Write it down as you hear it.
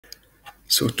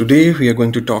So today we are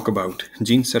going to talk about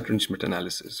gene set enrichment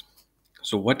analysis.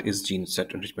 So what is gene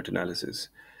set enrichment analysis?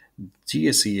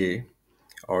 GSEA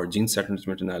or gene set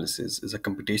enrichment analysis is a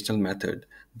computational method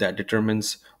that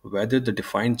determines whether the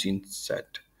defined gene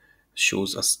set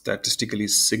shows a statistically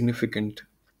significant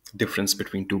difference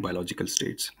between two biological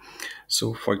states.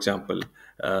 So, for example,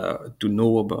 to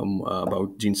know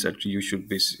about gene set, you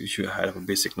should have a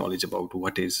basic knowledge about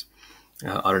what is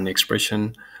RNA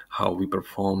expression, how we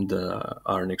perform the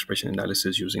RNA expression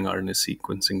analysis using RNA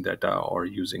sequencing data or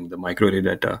using the microarray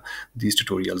data. These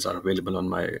tutorials are available on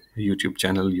my YouTube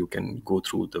channel. You can go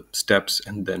through the steps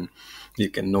and then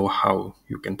you can know how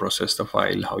you can process the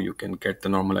file, how you can get the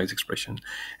normalized expression.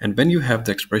 And when you have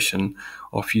the expression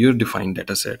of your defined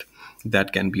data set,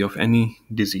 that can be of any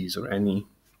disease or any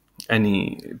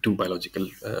two biological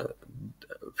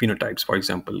phenotypes, for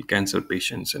example, cancer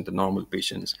patients and the normal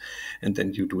patients, and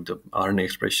then you do the RNA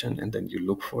expression, and then you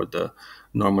look for the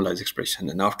normalized expression.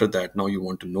 And after that, now you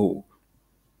want to know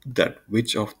that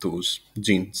which of those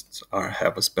genes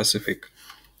have a specific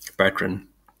pattern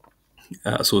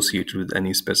associated with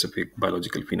any specific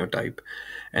biological phenotype,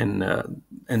 and uh,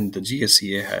 and the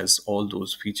GSEA has all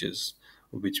those features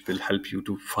which will help you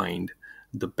to find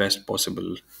the best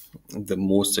possible, the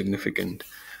most significant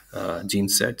gene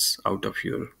sets out of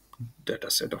your data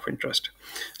set of interest.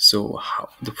 So,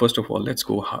 first of all, let's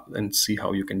go and see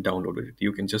how you can download it.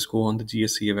 You can just go on the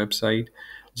GSEA website,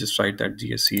 just write that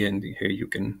GSEA, and here you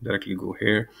can directly go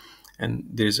here, and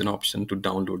there's an option to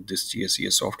download this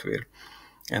GSEA software.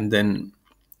 And then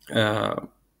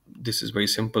this is very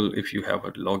simple. If you have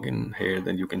a login here,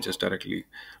 then you can just directly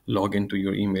log into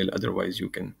your email. Otherwise, you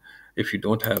can, if you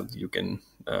don't have, you can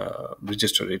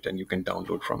register it and you can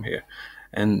download from here.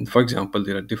 And for example,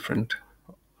 there are different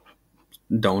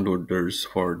downloaders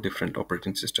for different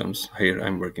operating systems. Here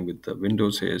I'm working with the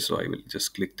Windows here, so I will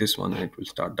just click this one and it will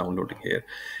start downloading here.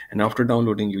 And after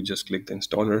downloading, you just click the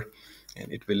installer and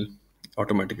it will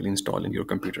automatically install in your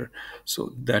computer.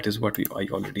 So that is what I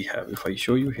already have. If I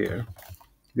show you here,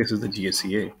 this is the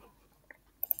GSEA,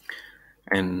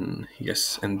 and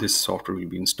yes, and this software will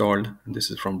be installed. This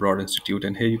is from Broad Institute,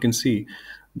 and here you can see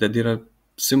that there are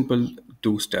simple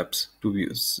two steps to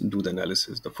do the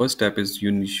analysis. The first step is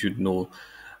you should know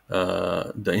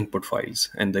the input files,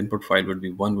 and the input file would be,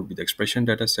 one would be the expression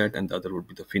data set and the other would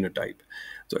be the phenotype.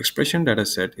 So expression data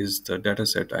set is the data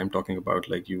set I'm talking about,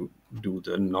 like you do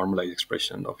the normalized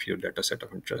expression of your data set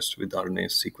of interest with RNA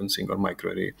sequencing or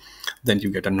microarray, then you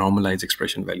get a normalized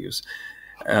expression values.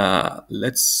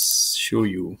 Let's show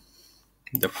you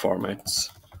the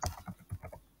formats.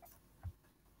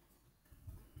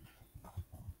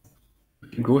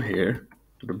 Go here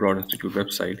to the Broad Institute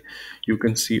website. You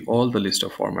can see all the list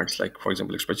of formats. Like for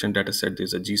example, expression data set,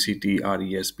 there's a GCT,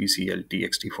 RES, PCL,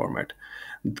 TXT format.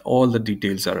 All the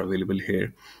details are available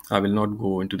here. I will not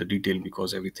go into the detail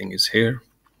because everything is here.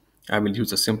 I will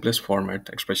use the simplest format,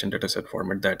 expression dataset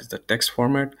format, that is the text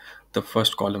format. The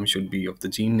first column should be of the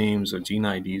gene names or gene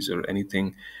IDs or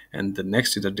anything, and the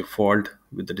next is the default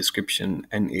with the description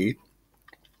NA,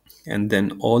 and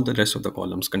then all the rest of the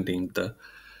columns contain the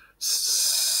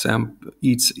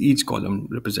each column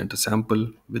represent a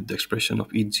sample with the expression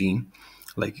of each gene.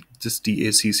 Like this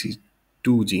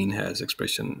TACC2 gene has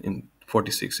expression in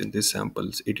 46 in this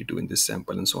samples, 82 in this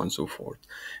sample, and so on and so forth.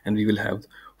 And we will have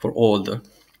for all the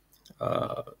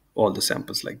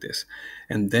samples like this.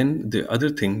 And then the other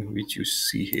thing which you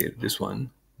see here, this one,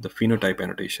 the phenotype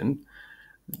annotation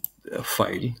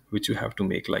file, which you have to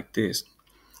make like this.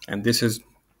 And this is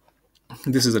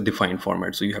a defined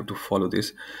format, so you have to follow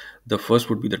this. The first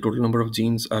would be the total number of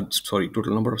genes,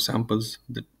 total number of samples,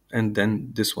 and then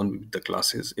this one would be the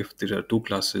classes. If there are two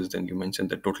classes, then you mention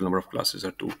the total number of classes are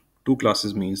two. Two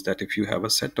classes means that if you have a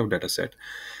set of data set,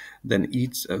 then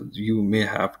each you may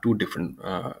have two different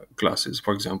classes.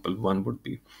 For example,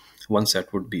 one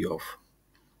set would be of,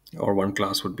 or one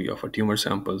class would be of a tumor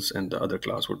samples and the other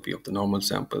class would be of the normal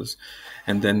samples.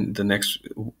 And then the next,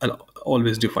 I'll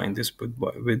always define this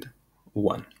with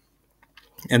one.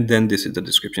 And then this is the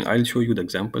description. I'll show you the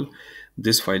example.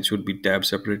 This file should be tab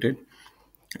separated,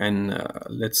 and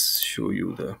let's show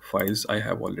you the files I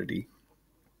have already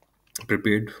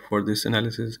prepared for this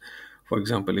analysis. For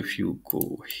example, if you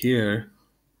go here,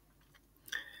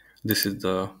 this is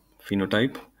the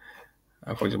phenotype.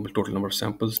 For example, total number of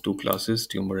samples, two classes,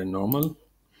 tumor and normal.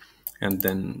 And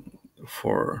then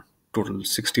for total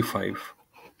 65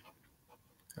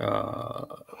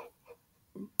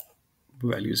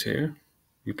 values here,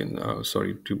 you can,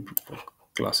 two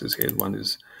classes here. One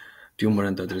is tumor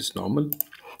and the other is normal.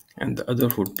 And the other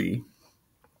would be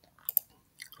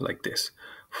like this.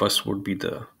 First would be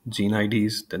the gene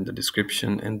IDs, then the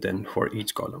description, and then for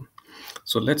each column.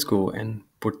 So let's go and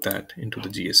put that into the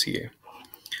GSEA.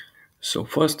 So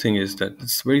first thing is that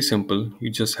it's very simple.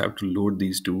 You just have to load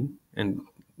these two and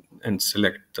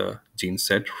select the gene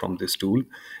set from this tool,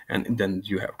 and then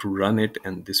you have to run it,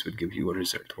 and this will give you a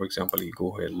result. For example, you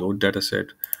go here, load dataset,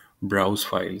 browse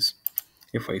files.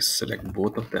 If I select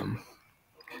both of them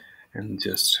and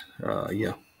just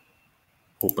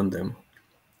open them,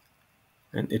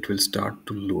 and it will start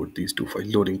to load these two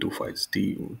files, loading two files,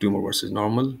 the tumor versus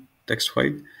normal text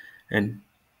file and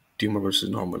tumor versus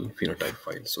normal phenotype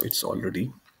file. So it's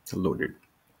already loaded.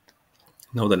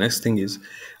 Now the next thing is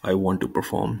I want to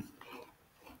perform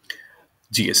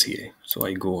GSEA. So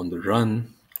I go on the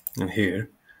run, and here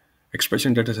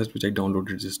expression datasets which I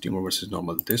downloaded is tumor versus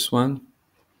normal, this one,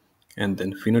 and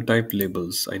then phenotype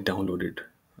labels I downloaded.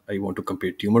 I want to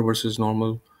compare tumor versus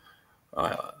normal.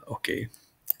 Okay,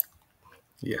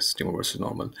 yes, tumor versus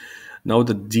normal. Now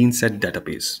the gene set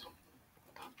database,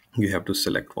 you have to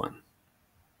select one.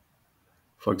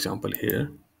 For example,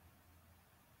 here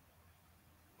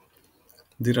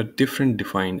there are different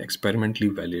defined experimentally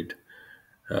valid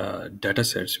data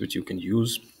sets which you can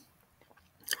use.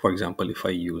 For example, if I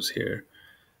use here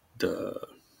the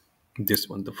this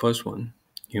one, the first one,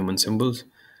 human symbols,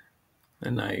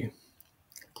 and I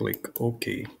click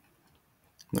OK.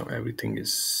 Now everything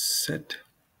is set.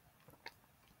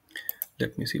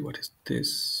 Let me see, what is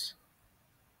this?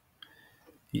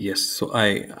 Yes, so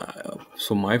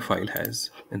so my file has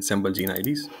ensemble gene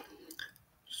IDs.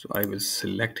 So I will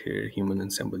select here human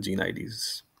ensemble gene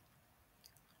IDs,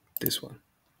 this one.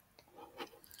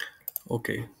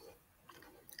 Okay,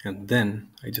 and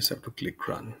then I just have to click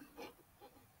run.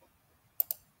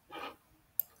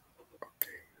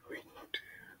 Okay, wait.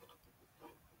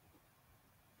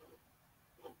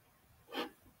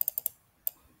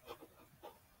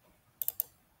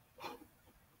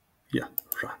 Yeah,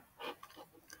 run.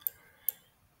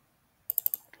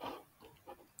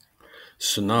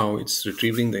 So now it's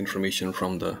retrieving the information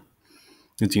from the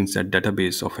gene set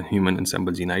database of a human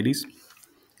ensemble gene IDs,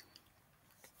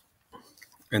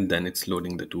 and then it's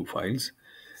loading the two files.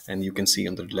 And you can see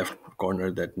on the left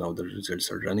corner that now the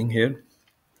results are running here.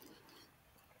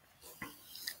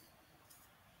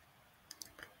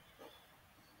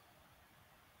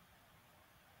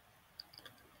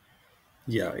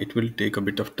 Yeah, it will take a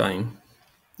bit of time,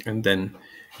 and then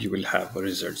you will have a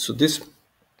result. So this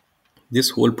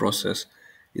whole process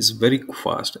is very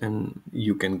fast, and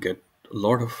you can get a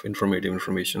lot of informative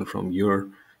information from your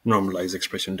normalized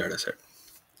expression dataset.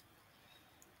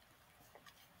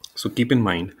 So keep in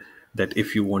mind that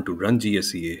if you want to run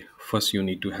GSEA, first you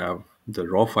need to have the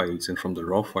raw files, and from the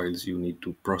raw files you need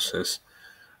to process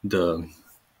the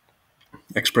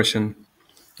expression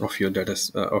of your data,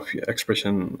 of your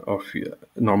expression of your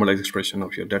normalized expression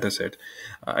of your dataset.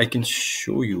 I can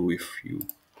show you if you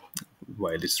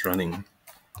while it's running.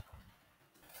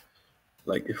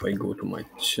 Like if I go to my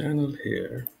channel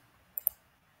here.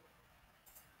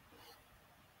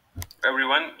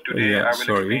 Everyone, today I will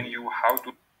explain you how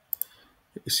to.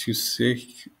 As you say,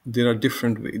 there are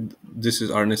different ways. This is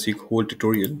RNA-seq whole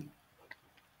tutorial,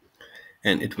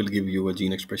 and it will give you a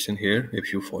gene expression here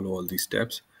if you follow all these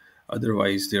steps.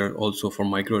 Otherwise, there are also for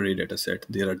microarray dataset,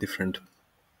 there are different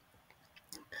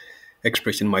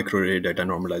expression microarray data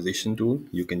normalization tool.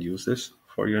 You can use this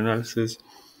for your analysis.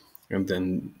 And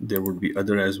then there would be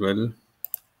other as well.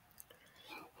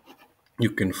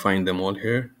 You can find them all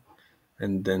here.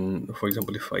 And then, for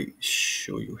example, if I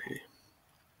show you here,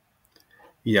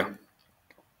 yeah,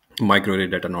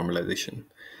 microarray data normalization.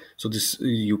 So this,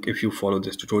 if you follow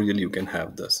this tutorial, you can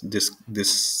have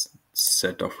this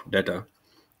set of data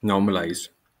normalized,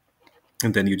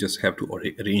 and then you just have to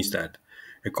arrange that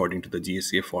according to the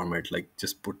GSA format. Like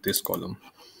just put this column,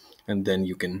 and then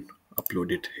you can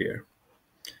upload it here.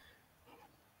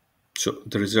 So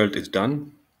the result is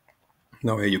done.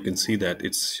 Now here you can see that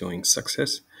it's showing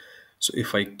success. So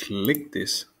if I click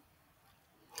this,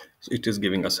 so it is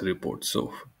giving us a report.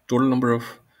 So total number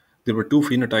of, there were two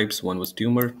phenotypes. One was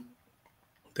tumor,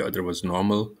 the other was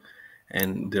normal.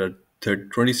 And there are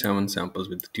 27 samples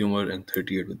with the tumor and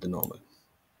 38 with the normal.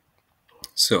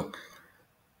 So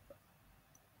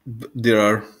there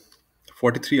are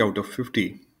 43 out of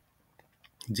 50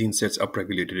 gene sets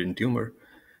upregulated in tumor,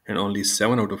 and only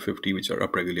 7 out of 50 which are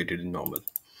upregulated in normal.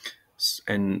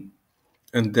 And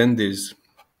then there's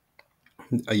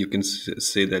you can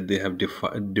say that they have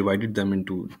divided them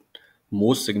into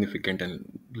most significant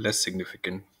and less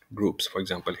significant groups. For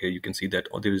example, here you can see that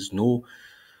there is no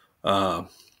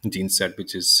gene set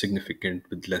which is significant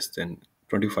with less than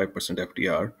 25%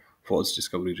 FDR, false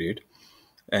discovery rate.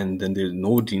 And then there's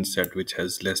no gene set which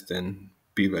has less than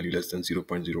p-value less than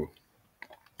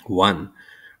 0.01,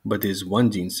 but there's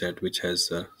one gene set which has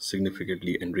a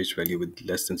significantly enriched value with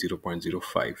less than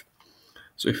 0.05.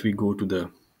 So if we go to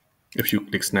the, if you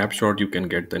click snapshot, you can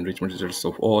get the enrichment results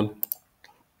of all.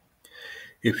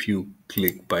 If you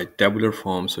click by tabular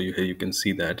form, so here you can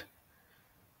see that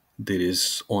there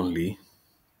is only,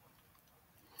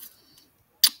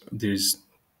 there is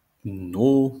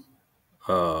no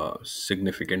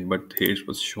significant, but here it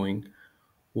was showing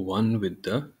one with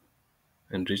the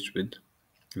enriched with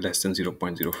less than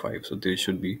 0.05. So there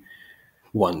should be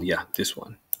one, yeah, this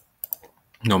one.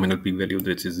 Nominal p-value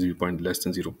that is 0 point less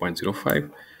than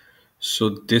 0.05. So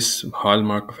this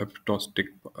hallmark of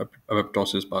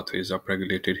apoptosis pathways are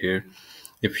regulated here.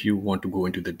 If you want to go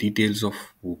into the details of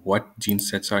what gene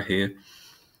sets are here,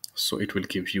 so it will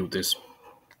give you this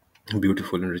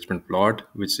beautiful enrichment plot,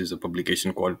 which is a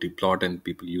publication quality plot, and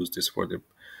people use this for their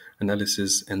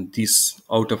analysis. And these,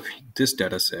 out of this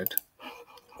data set,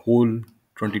 whole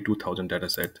 22,000 data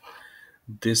set,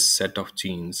 this set of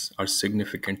genes are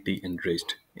significantly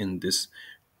enriched in this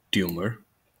tumor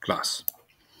class.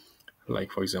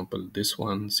 Like for example, this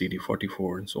one,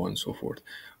 CD44, and so on and so forth.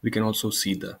 We can also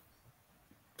see the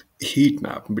heat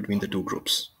map between the two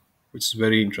groups, which is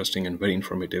very interesting and very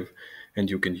informative, and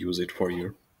you can use it for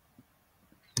your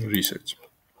research.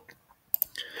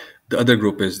 The other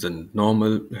group is the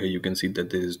normal. Here you can see that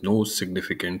there is no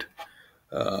significant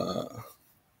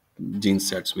gene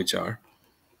sets which are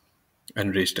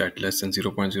enriched at less than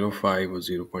 0.05 or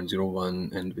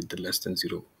 0.01 and with the less than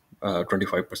 25%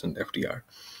 FDR.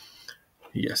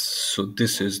 Yes, so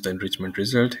this is the enrichment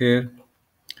result here.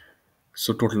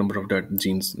 So total number of that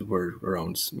genes were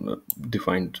around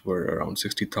defined were around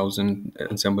 60,000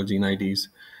 ensemble gene IDs.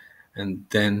 And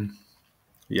then,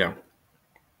 yeah,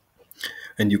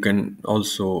 and you can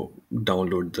also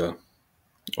download the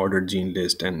ordered gene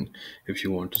list, and if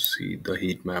you want to see the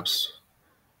heat maps,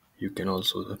 you can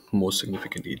also, the most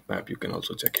significant heat map you can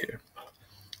also check here.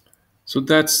 So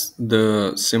that's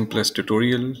the simplest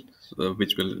tutorial,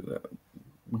 which will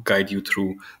guide you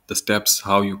through the steps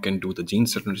how you can do the gene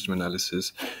set enrichment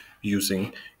analysis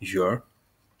using your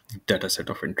data set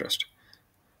of interest.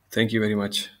 Thank you very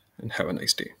much and have a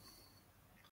nice day.